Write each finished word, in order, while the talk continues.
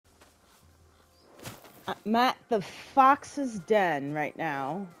I'm at the fox's den right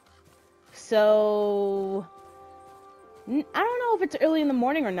now. So I don't know if it's early in the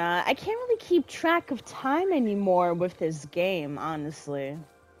morning or not. I can't really keep track of time anymore with this game, honestly.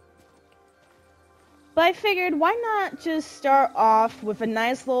 But I figured, why not just start off with a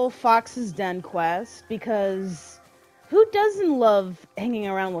nice little Fox's Den quest, because who doesn't love hanging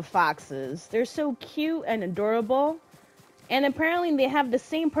around with foxes? They're so cute and adorable, and apparently they have the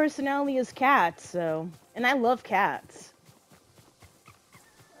same personality as cats, so... And I love cats.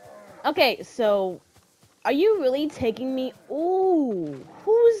 Okay, so... Are you really taking me... Ooh,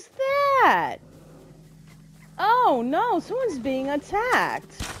 who's that? Oh no, someone's being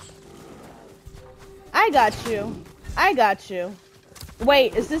attacked. I got you. I got you.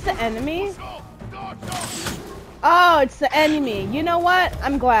 Wait, is this the enemy? Oh, it's the enemy. You know what?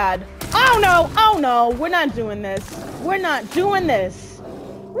 I'm glad. Oh no! Oh no! We're not doing this. We're not doing this.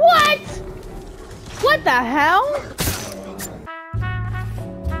 What? What the hell?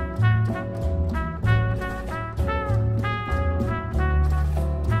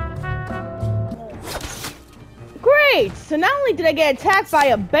 Great! So not only did I get attacked by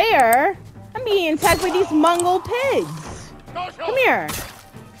a bear, I'm being attacked by these Mongol pigs. Come here.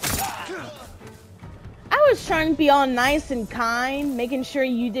 I was trying to be all nice and kind, making sure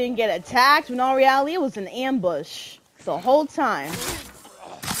you didn't get attacked, when in all reality it was an ambush the whole time.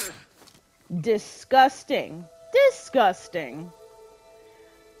 Disgusting. Disgusting.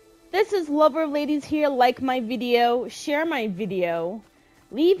 This is Lover of Ladies here. Like my video, share my video.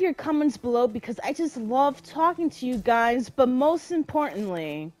 Leave your comments below because I just love talking to you guys, but most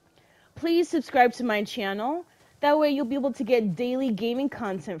importantly, please subscribe to my channel. That way you'll be able to get daily gaming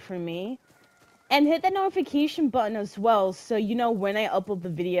content from me. And hit that notification button as well so you know when I upload the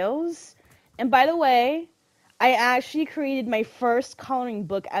videos. And by the way, I actually created my first coloring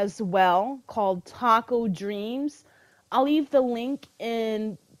book as well called Taco Dreams. I'll leave the link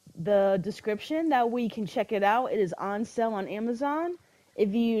in the description. That way you can check it out. It is on sale on Amazon.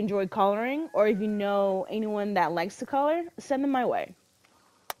 If you enjoy coloring or if you know anyone that likes to color, send them my way.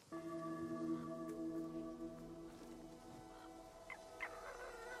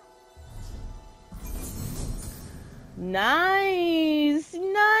 Nice,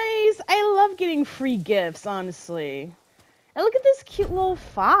 nice. I love getting free gifts, honestly. And look at this cute little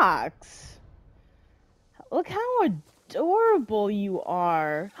fox. Look how adorable you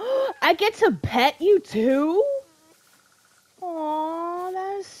are. I get to pet you too? Aww,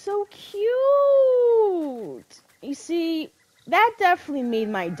 that is so cute. You see, that definitely made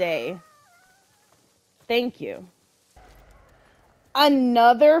my day. Thank you.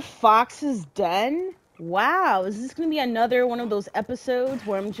 Another fox's den? Wow, is this going to be another one of those episodes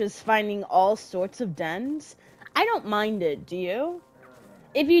where I'm just finding all sorts of dens? I don't mind it, do you?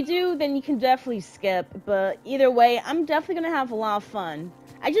 If you do, then you can definitely skip, but either way, I'm definitely going to have a lot of fun.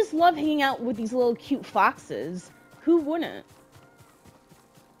 I just love hanging out with these little cute foxes. Who wouldn't?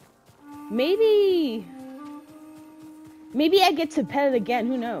 Maybe I get to pet it again,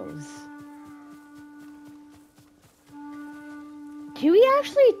 who knows? Can we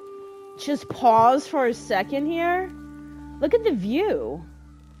actually just pause for a second here? Look at the view.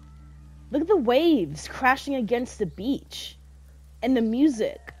 Look at the waves crashing against the beach. And the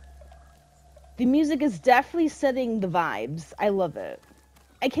music. The music is definitely setting the vibes. I love it.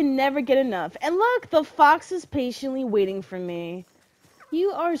 I can never get enough. And look, the fox is patiently waiting for me.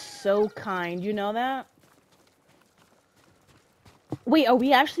 You are so kind, you know that? Wait, are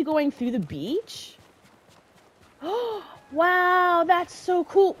we actually going through the beach? Oh, wow, that's so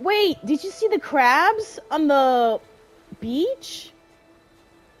cool. Wait, did you see the crabs on the beach?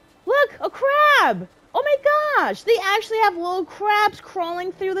 Look, a crab! Oh my gosh, they actually have little crabs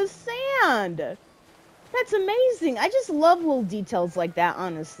crawling through the sand. That's amazing. I just love little details like that,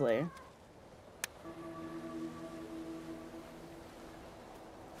 honestly.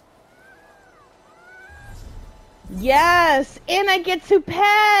 Yes, and I get to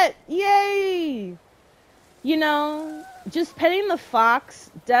pet! Yay! You know, just petting the fox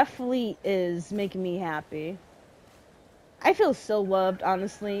definitely is making me happy. I feel so loved,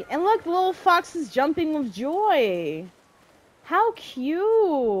 honestly. And look, the little fox is jumping with joy. How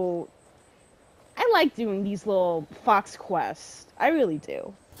cute. I like doing these little fox quests. I really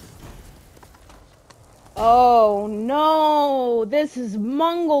do. Oh no, this is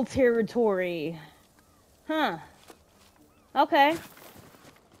Mongol territory. Huh. Okay.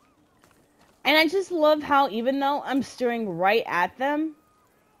 And I just love how even though I'm staring right at them,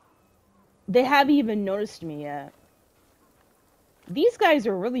 they haven't even noticed me yet. These guys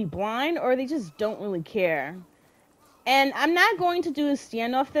are really blind or they just don't really care. And I'm not going to do a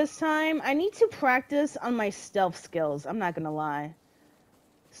standoff this time. I need to practice on my stealth skills. I'm not gonna lie.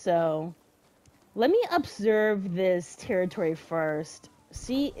 So, let me observe this territory first.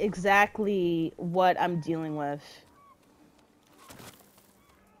 See exactly what I'm dealing with.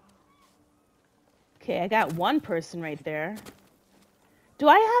 Okay, I got one person right there. Do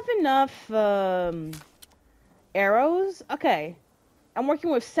I have enough arrows? Okay. I'm working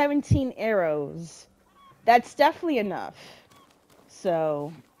with 17 arrows. That's definitely enough.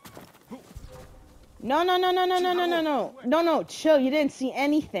 So... No, chill. You didn't see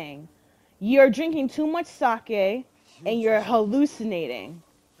anything. You're drinking too much sake, and you're hallucinating.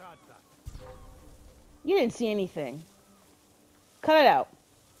 You didn't see anything. Cut it out.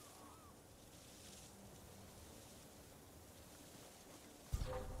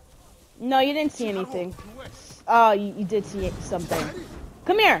 No, you didn't see anything. Oh, you did see something.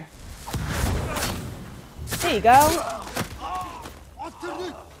 Come here. There you go.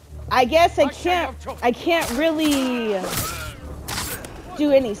 I guess I can't really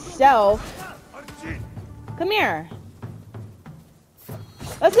do any stealth. Come here.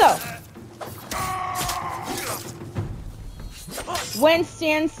 Let's go. When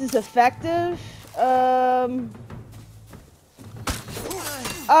stance is effective,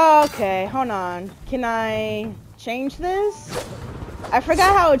 okay, hold on. Can I change this? I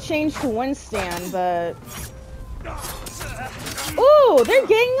forgot how it changed to windstand, but... Ooh, they're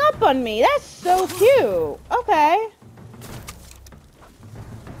ganging up on me. That's so cute. Okay.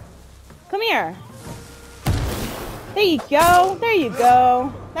 Come here. There you go. There you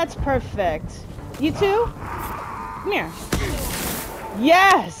go. That's perfect. You too? Come here.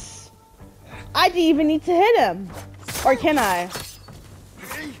 Yes! I didn't even need to hit him. Or can I?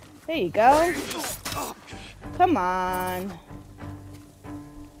 There you go. Come on.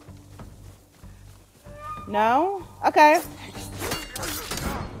 No? Okay.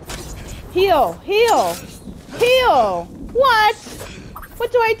 Heal! Heal! Heal! What?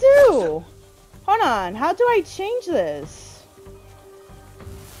 What do I do? Hold on. How do I change this?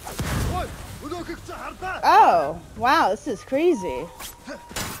 Oh. Wow, this is crazy.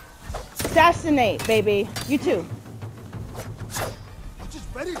 Assassinate, baby. You too.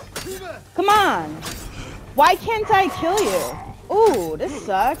 Come on. Why can't I kill you? Ooh, this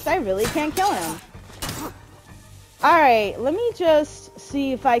sucks. I really can't kill him. Alright, let me just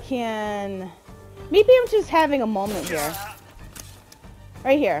see if I can... Maybe I'm just having a moment here.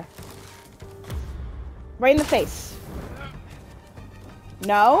 Right here. Right in the face.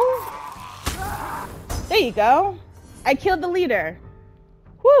 No? There you go. I killed the leader.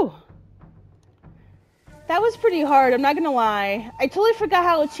 Whew. That was pretty hard, I'm not gonna lie. I totally forgot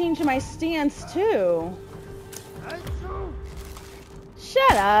how to change my stance, too.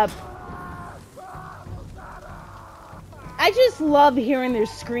 Shut up. I just love hearing their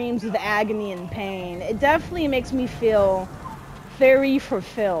screams of agony and pain. It definitely makes me feel very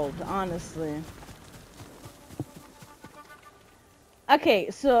fulfilled, honestly. Okay,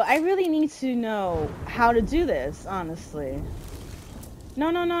 so I really need to know how to do this, honestly.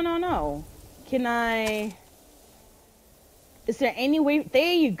 No. Can I... Is there any way...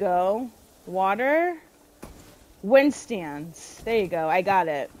 There you go. Water. Wind stands. There you go. I got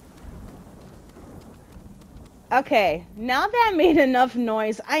it. Okay, now that I made enough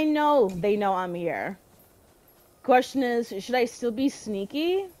noise, I know they know I'm here. Question is, should I still be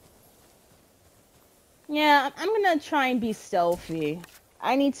sneaky? Yeah, I'm gonna try and be stealthy.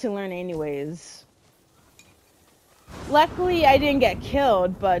 I need to learn anyways. Luckily, I didn't get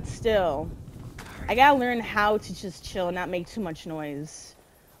killed, but still. I gotta learn how to just chill and not make too much noise.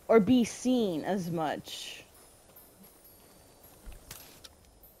 Or be seen as much.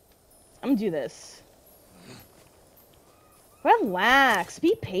 I'm gonna do this. Relax.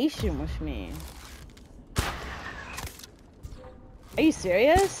 Be patient with me. Are you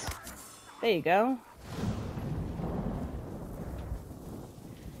serious? There you go.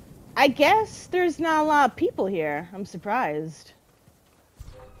 I guess there's not a lot of people here. I'm surprised.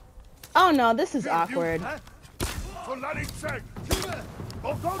 Oh no, this is awkward.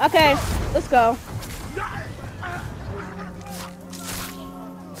 Okay, let's go.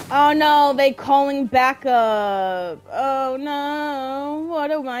 Oh no, they calling back up. Oh no, what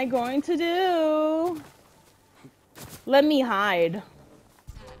am I going to do? Let me hide.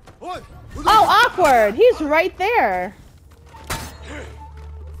 Oh, awkward! He's right there.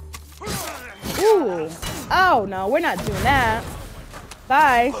 Ooh. Oh no, we're not doing that.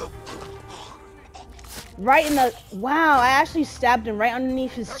 Bye. Right in the... Wow, I actually stabbed him right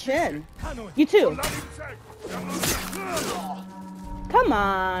underneath his chin. You too. Come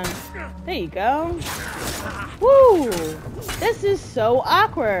on. There you go. Woo! This is so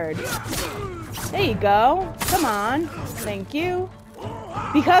awkward. There you go. Come on. Thank you.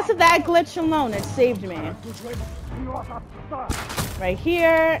 Because of that glitch alone, it saved me. Right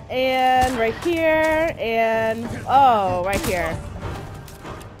here, and right here, and... Oh, right here.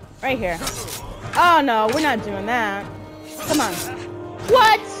 Right here. Oh, no, we're not doing that. Come on.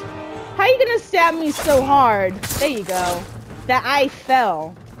 What? How are you gonna stab me so hard? There you go. That I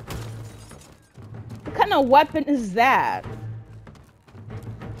fell. What kind of weapon is that?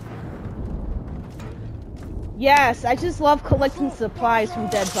 Yes, I just love collecting supplies from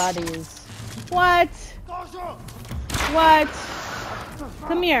dead bodies. What? What?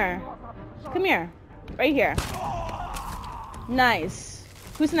 Come here. Come here. Right here. Nice.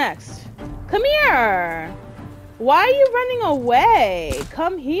 Who's next? Come here! Why are you running away?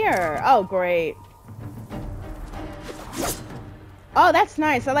 Come here. Oh, great. Oh, that's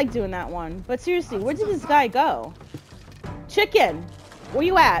nice. I like doing that one. But seriously, where did this guy go? Chicken! Where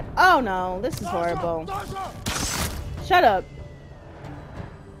you at? Oh, no. This is horrible. Shut up.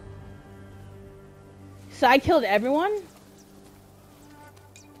 So I killed everyone?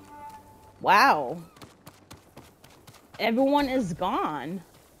 Wow. Everyone is gone.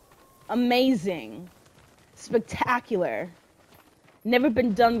 Amazing. Spectacular. Never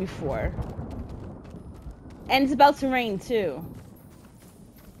been done before. And it's about to rain too.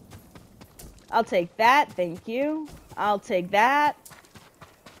 I'll take that, thank you. I'll take that.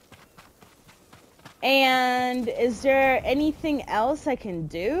 And is there anything else I can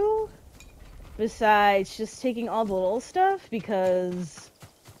do? Besides just taking all the little stuff? Because...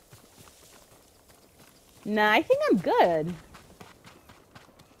 Nah, I think I'm good.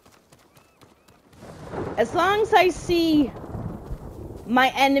 As long as I see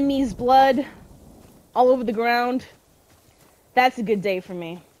my enemy's blood all over the ground, that's a good day for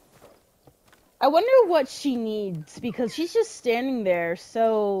me. I wonder what she needs, because she's just standing there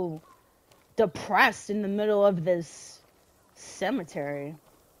so depressed in the middle of this cemetery.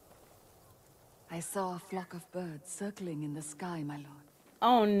 I saw a flock of birds circling in the sky, my lord.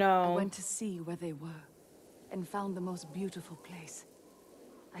 Oh no. I went to see where they were, and found the most beautiful place.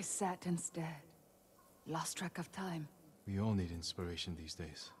 I sat and stared, lost track of time. We all need inspiration these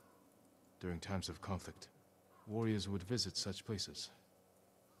days. During times of conflict, warriors would visit such places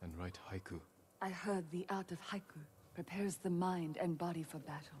and write haiku. I heard the art of haiku prepares the mind and body for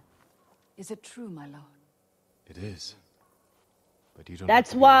battle. Is it true, my lord? It is. But you don't That's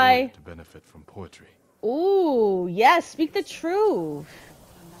have to be a why... warrior to benefit from poetry. Ooh, yes, speak the truth.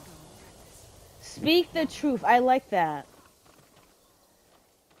 Speak the truth. I like that.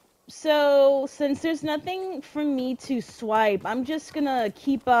 So, since there's nothing for me to swipe, I'm just gonna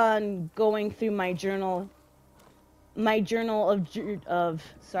keep on going through my journal. My journal of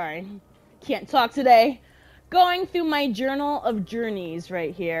sorry, can't talk today. Going through my journal of journeys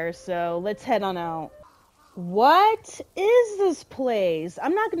right here. So, let's head on out. What is this place?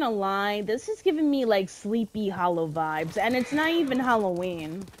 I'm not gonna lie, this is giving me like Sleepy Hollow vibes, and it's not even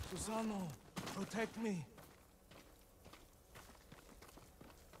Halloween. Susano, protect me.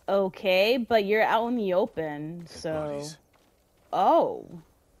 Okay, but you're out in the open, so... Bodies. Oh.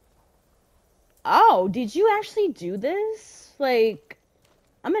 Oh, did you actually do this? Like,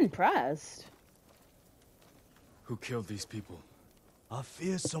 I'm impressed. Who killed these people? A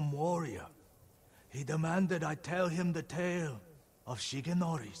fearsome warrior. He demanded I tell him the tale of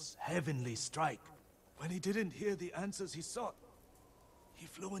Shigenori's heavenly strike. When he didn't hear the answers he sought, he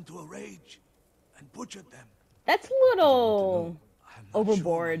flew into a rage and butchered them. That's a little I'm not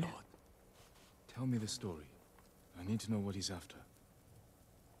overboard. sure, my lord. Tell me the story. I need to know what he's after.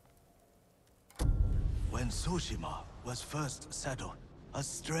 When Tsushima was first settled, a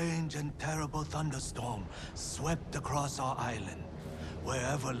strange and terrible thunderstorm swept across our island.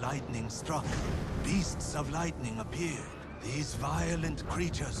 Wherever lightning struck, beasts of lightning appeared. These violent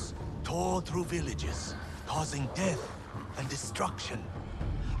creatures tore through villages, causing death and destruction,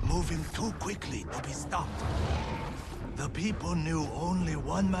 moving too quickly to be stopped. The people knew only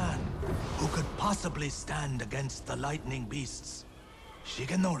one man who could possibly stand against the lightning beasts.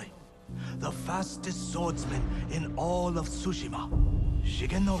 Shigenori, the fastest swordsman in all of Tsushima.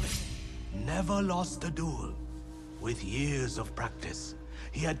 Shigenori never lost a duel. With years of practice,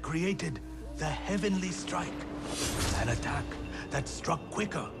 he had created the Heavenly Strike, an attack that struck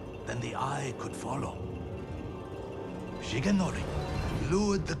quicker than the eye could follow. Shigenori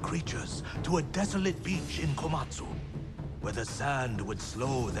lured the creatures to a desolate beach in Komatsu, where the sand would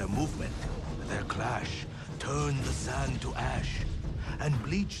slow their movement. Their clash turned the sand to ash and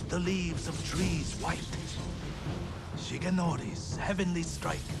bleached the leaves of trees white. Shigenori's heavenly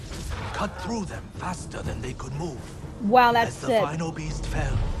strike cut through them faster than they could move. Wow, that's As the sick. final beast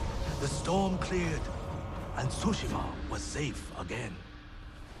fell, the storm cleared, and Tsushima was safe again.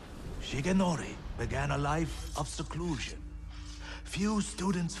 Shigenori began a life of seclusion. Few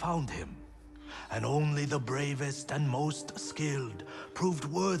students found him, and only the bravest and most skilled proved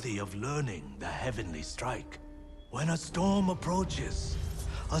worthy of learning the heavenly strike. When a storm approaches,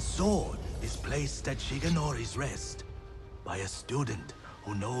 a sword is placed at Shigenori's rest by a student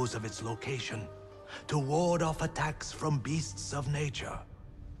who knows of its location to ward off attacks from beasts of nature.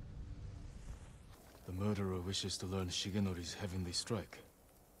 The murderer wishes to learn Shigenori's heavenly strike.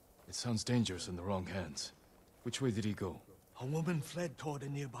 It sounds dangerous in the wrong hands. Which way did he go? A woman fled toward a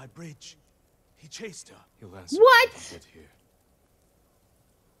nearby bridge. He chased her. He'll answer What? when we get here.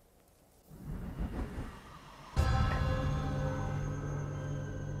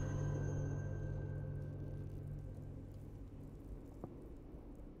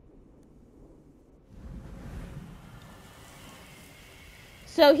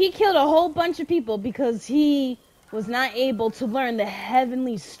 So he killed a whole bunch of people because he was not able to learn the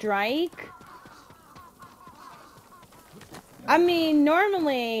heavenly strike. I mean,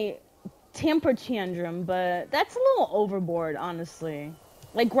 normally temper tantrum, but that's a little overboard, honestly.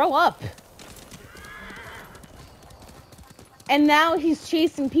 Like, grow up. And now he's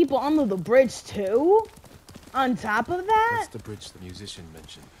chasing people under the bridge too? On top of that? That's the bridge the musician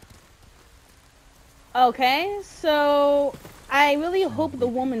mentioned. Okay, so I really hope the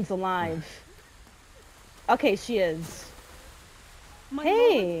woman's alive. Okay, she is. My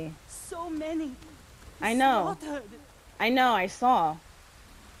Hey, Lord, so many. I know. Slaughtered. I know, I saw.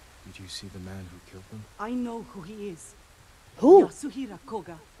 Did you see the man who killed them? I know who he is. Who? Yasuhira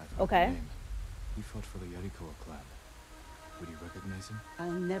Koga. I've heard Okay. the name. He fought for the Yarikawa clan. Would you recognize him?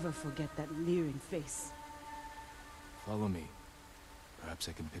 I'll never forget that leering face. Follow me. Perhaps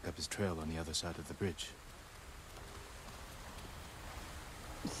I can pick up his trail on the other side of the bridge.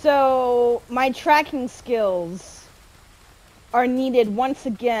 So, my tracking skills are needed once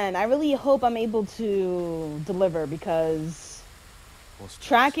again. I really hope I'm able to deliver because Horse tracks.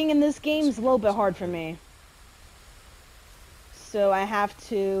 tracking in this game is a little bit hard for me. So I have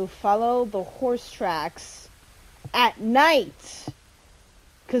to follow the horse tracks at night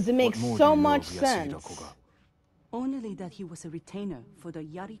because it makes What more do so you know much of Yasuhira sense. Koga? Only that he was a retainer for the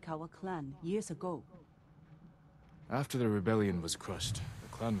Yarikawa clan years ago. After the rebellion was crushed, the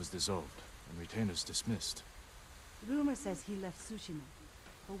clan was dissolved, and retainers dismissed. Rumor says he left Tsushima,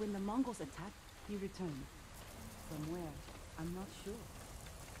 but when the Mongols attacked, he returned. From where? I'm not sure.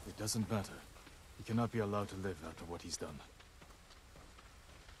 It doesn't matter. He cannot be allowed to live after what he's done.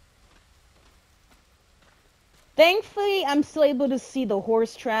 Thankfully, I'm still able to see the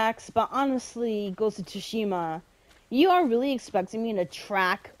horse tracks, but honestly, Ghost of Tsushima, you are really expecting me to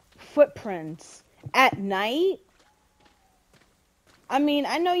track footprints at night? I mean,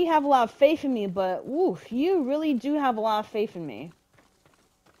 I know you have a lot of faith in me, but woof, you really do have a lot of faith in me.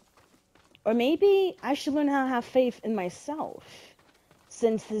 Or maybe I should learn how to have faith in myself,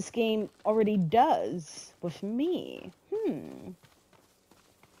 since this game already does with me.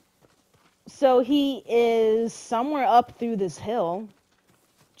 So he is somewhere up through this hill,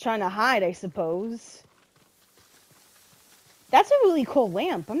 trying to hide, I suppose. That's a really cool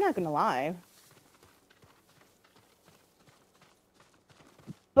lamp, I'm not gonna lie.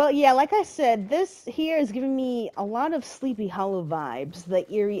 But yeah, like I said, this here is giving me a lot of Sleepy Hollow vibes. The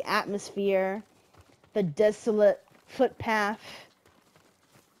eerie atmosphere, the desolate footpath.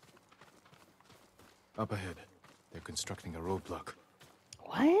 Up ahead, they're constructing a roadblock.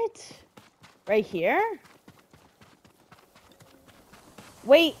 What? Right here?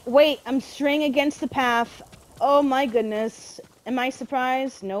 Wait, I'm straying against the path. Oh my goodness. Am I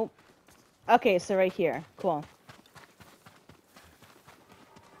surprised? Nope. Okay, so right here. Cool.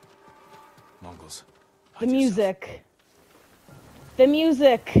 Mongols. The hide yourself. music. The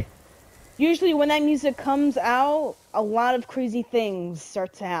music. Usually when that music comes out, a lot of crazy things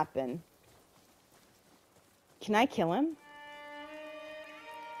start to happen. Can I kill him?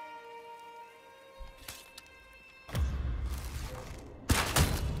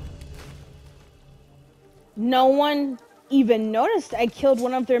 No one even noticed I killed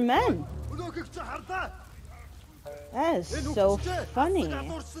one of their men. That is so funny.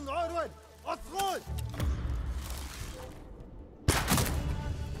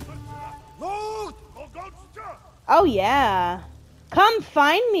 Oh yeah. Come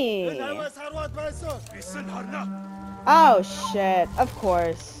find me. Oh shit, of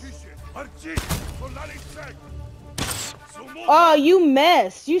course. Oh, you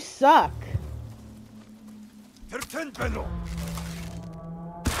missed. You suck.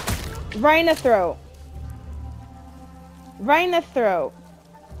 Right in the throat. Right in the throat.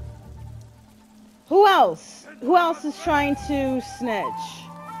 Who else? Who else is trying to snitch?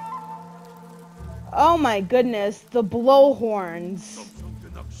 Oh my goodness, the blowhorns.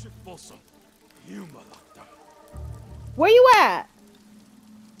 Where you at?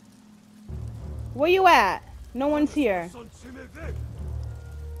 Where you at? No one's here.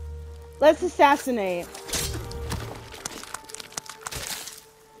 Let's assassinate.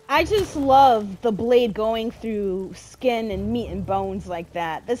 I just love the blade going through skin and meat and bones like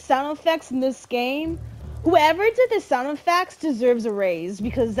that. The sound effects in this game, whoever did the sound effects deserves a raise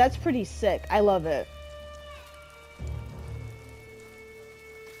because that's pretty sick. I love it.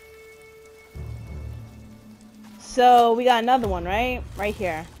 So we got another one, right? Right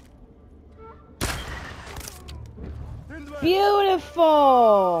here.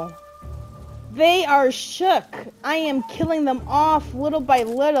 Beautiful! They are shook. I am killing them off little by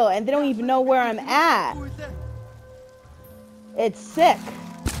little, and they don't even know where I'm at. It's sick.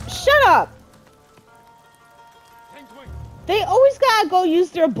 Shut up! They always gotta go use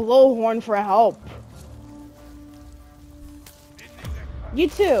their blowhorn for help. You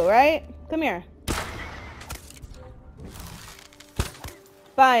too, right? Come here.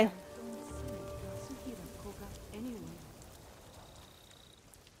 Bye.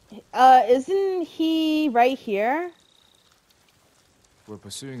 Isn't he right here? We're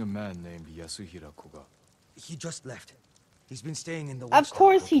pursuing a man named Yasuhira Koga. He just left. He's been staying in the Of watchtower.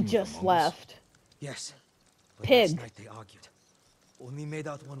 course he Working with the just Mongols? left. Yes. But Pig. last night they argued. Only made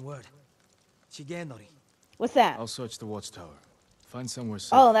out one word. Shigenori. What's that? I'll search the watchtower. Find somewhere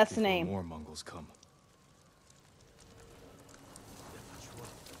safe Oh, that's the before name. more Mongols come.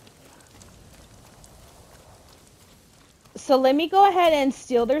 So let me go ahead and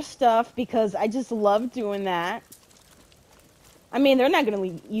steal their stuff because I just love doing that. I mean, they're not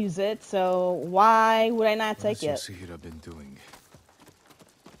going to use it, so why would I not What take it? has Yasuhira been doing?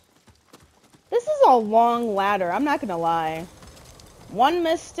 This is a long ladder, I'm not going to lie. One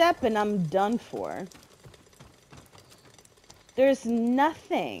misstep and I'm done for. There's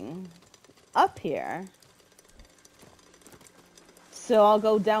nothing up here. So I'll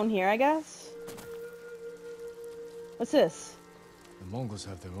go down here, I guess. What's this? The Mongols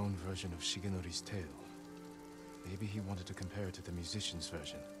have their own version of Shigenori's tale. Maybe he wanted to compare it to the musician's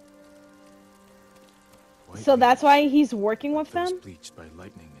version. White So that's leaves, why he's working with those them? bleached by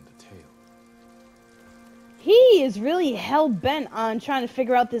lightning in the tail. He is really hell-bent on trying to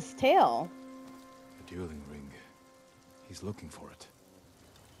figure out this tale. A dueling ring. He's looking for it.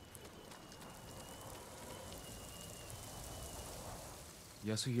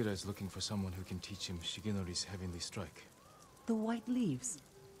 Yasuhira is looking for someone who can teach him Shigenori's heavenly strike. The white leaves.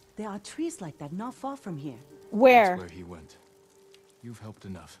 There are trees like that not far from here. Where? That's where he went. You've helped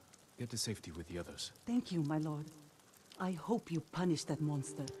enough. Get to safety with the others. Thank you, my lord. I hope you punish that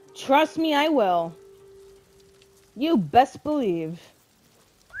monster. Trust me, I will. You best believe.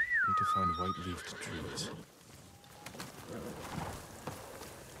 Need to find white-leafed trees.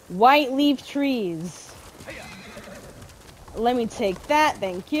 White leaf trees. Let me take that,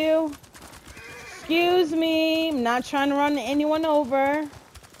 thank you. Excuse me, I'm not trying to run anyone over.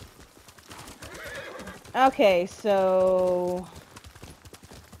 Okay, so...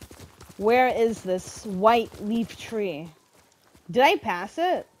 where is this white leaf tree? Did I pass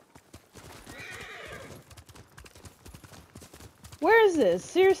it? Where is this?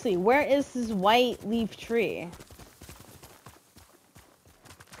 Seriously, where is this white leaf tree?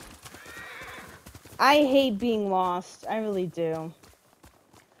 I hate being lost. I really do.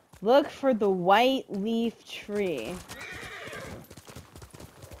 Look for the white leaf tree.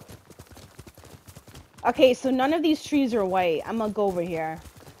 Okay, so none of these trees are white. I'm gonna go over here.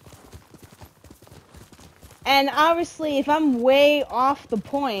 And obviously, if I'm way off the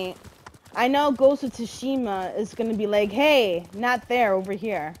point, I know Ghost of Tsushima is gonna be like, hey, not there, over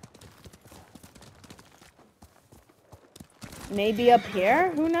here. Maybe up here?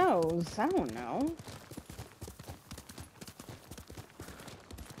 Who knows? I don't know.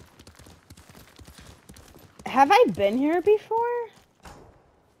 Have I been here before?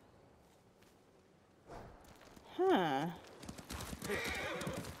 Huh.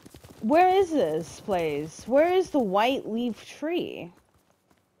 Where is this place? Where is the white leaf tree?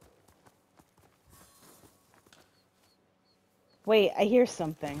 Wait, I hear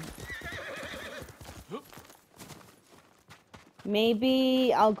something.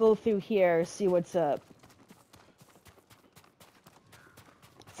 Maybe I'll go through here, see what's up.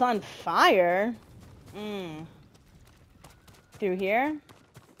 It's on fire? Through here?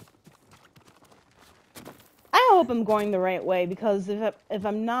 I hope I'm going the right way, because if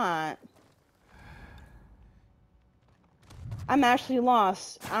I'm not, I'm actually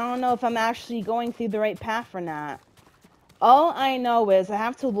lost. I don't know if I'm actually going through the right path or not. All I know is I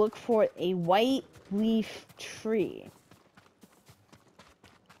have to look for a white leaf tree.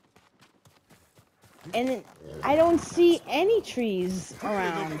 And I don't see any trees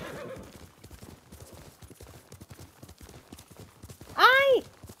around. I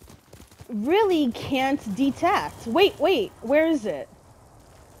really can't detect. Wait, where is it?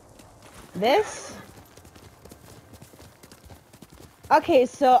 This? Okay,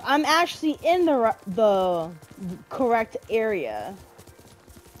 so I'm actually in the correct area.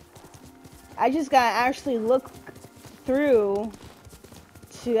 I just gotta actually look through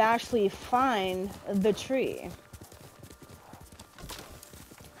to actually find the tree.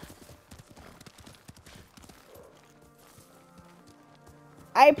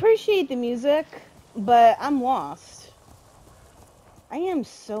 I appreciate the music, but I'm lost. I am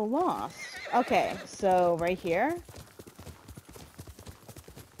so lost. Okay, so right here.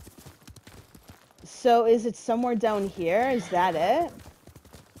 So is it somewhere down here? Is that it?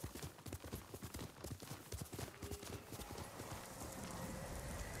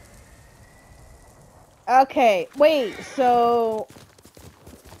 Okay, wait, so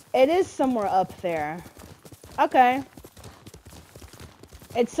it is somewhere up there. Okay.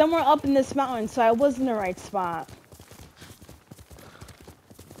 It's somewhere up in this mountain, so I was in the right spot.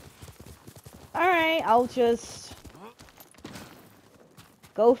 Alright, I'll just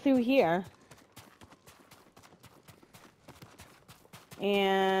go through here.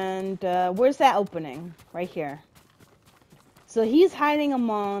 And where's that opening? Right here. So he's hiding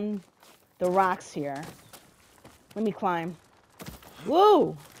among the rocks here. Let me climb.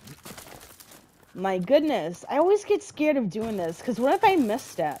 Whoa! My goodness. I always get scared of doing this, because what if I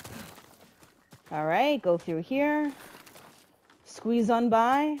misstep? Alright, go through here. Squeeze on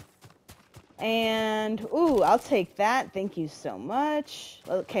by. And, ooh, I'll take that. Thank you so much.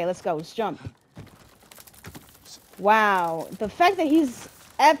 Okay, let's go. Let's jump. Wow. The fact that he's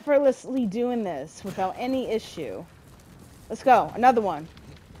effortlessly doing this without any issue. Let's go. Another one.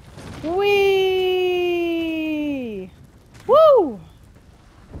 Whee! Woo!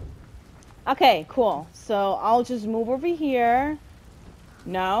 Okay, cool. So I'll just move over here.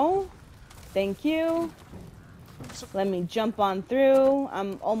 No. Thank you. Let me jump on through.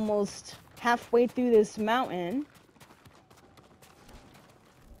 I'm almost halfway through this mountain.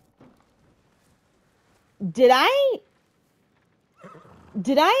 Did I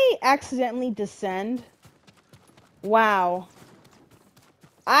accidentally descend? Wow.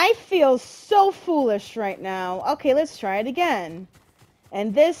 I feel so foolish right now. Okay, let's try it again.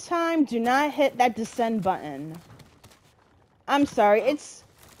 And this time, do not hit that descend button. I'm sorry,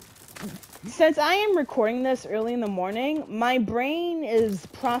 since I am recording this early in the morning, my brain is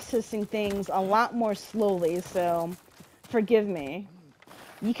processing things a lot more slowly, so forgive me.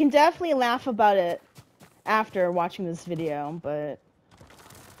 You can definitely laugh about it after watching this video, but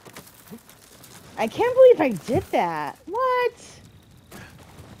I can't believe I did that. What?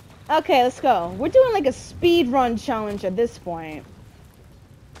 Okay, let's go. We're doing like a speed run challenge at this point.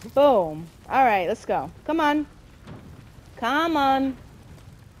 Boom. Alright, let's go. Come on. Come on.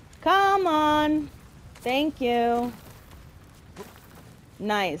 Come on. Thank you.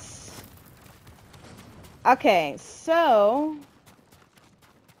 Nice. Okay, so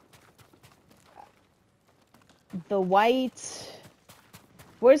the white...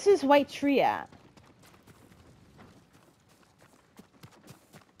 Where's this white tree at?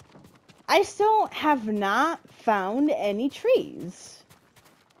 I still have not found any trees.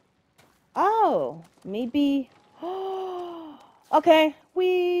 Oh, maybe... Okay,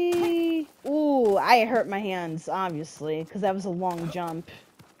 whee! Ooh, I hurt my hands, obviously, because that was a long jump.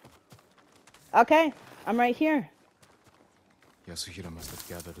 Okay, I'm right here. Yasuhira must have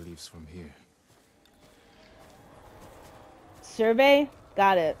gathered leaves from here. Survey?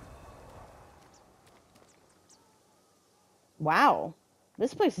 Got it. Wow.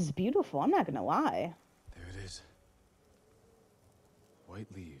 This place is beautiful, I'm not gonna lie. There it is. White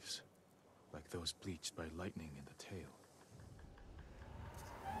leaves, like those bleached by lightning in the tail.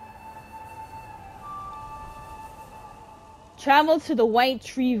 Travel to the White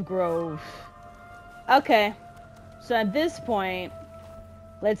Tree Grove. Okay. So at this point,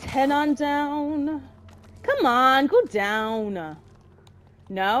 let's head on down. Come on, go down.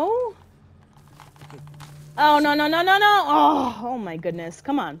 No? Oh, no, no, no, no, no. Oh my goodness.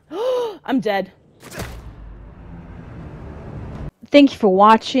 Come on. I'm dead. Thank you for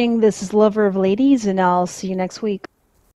watching. This is Lover of Ladies, and I'll see you next week.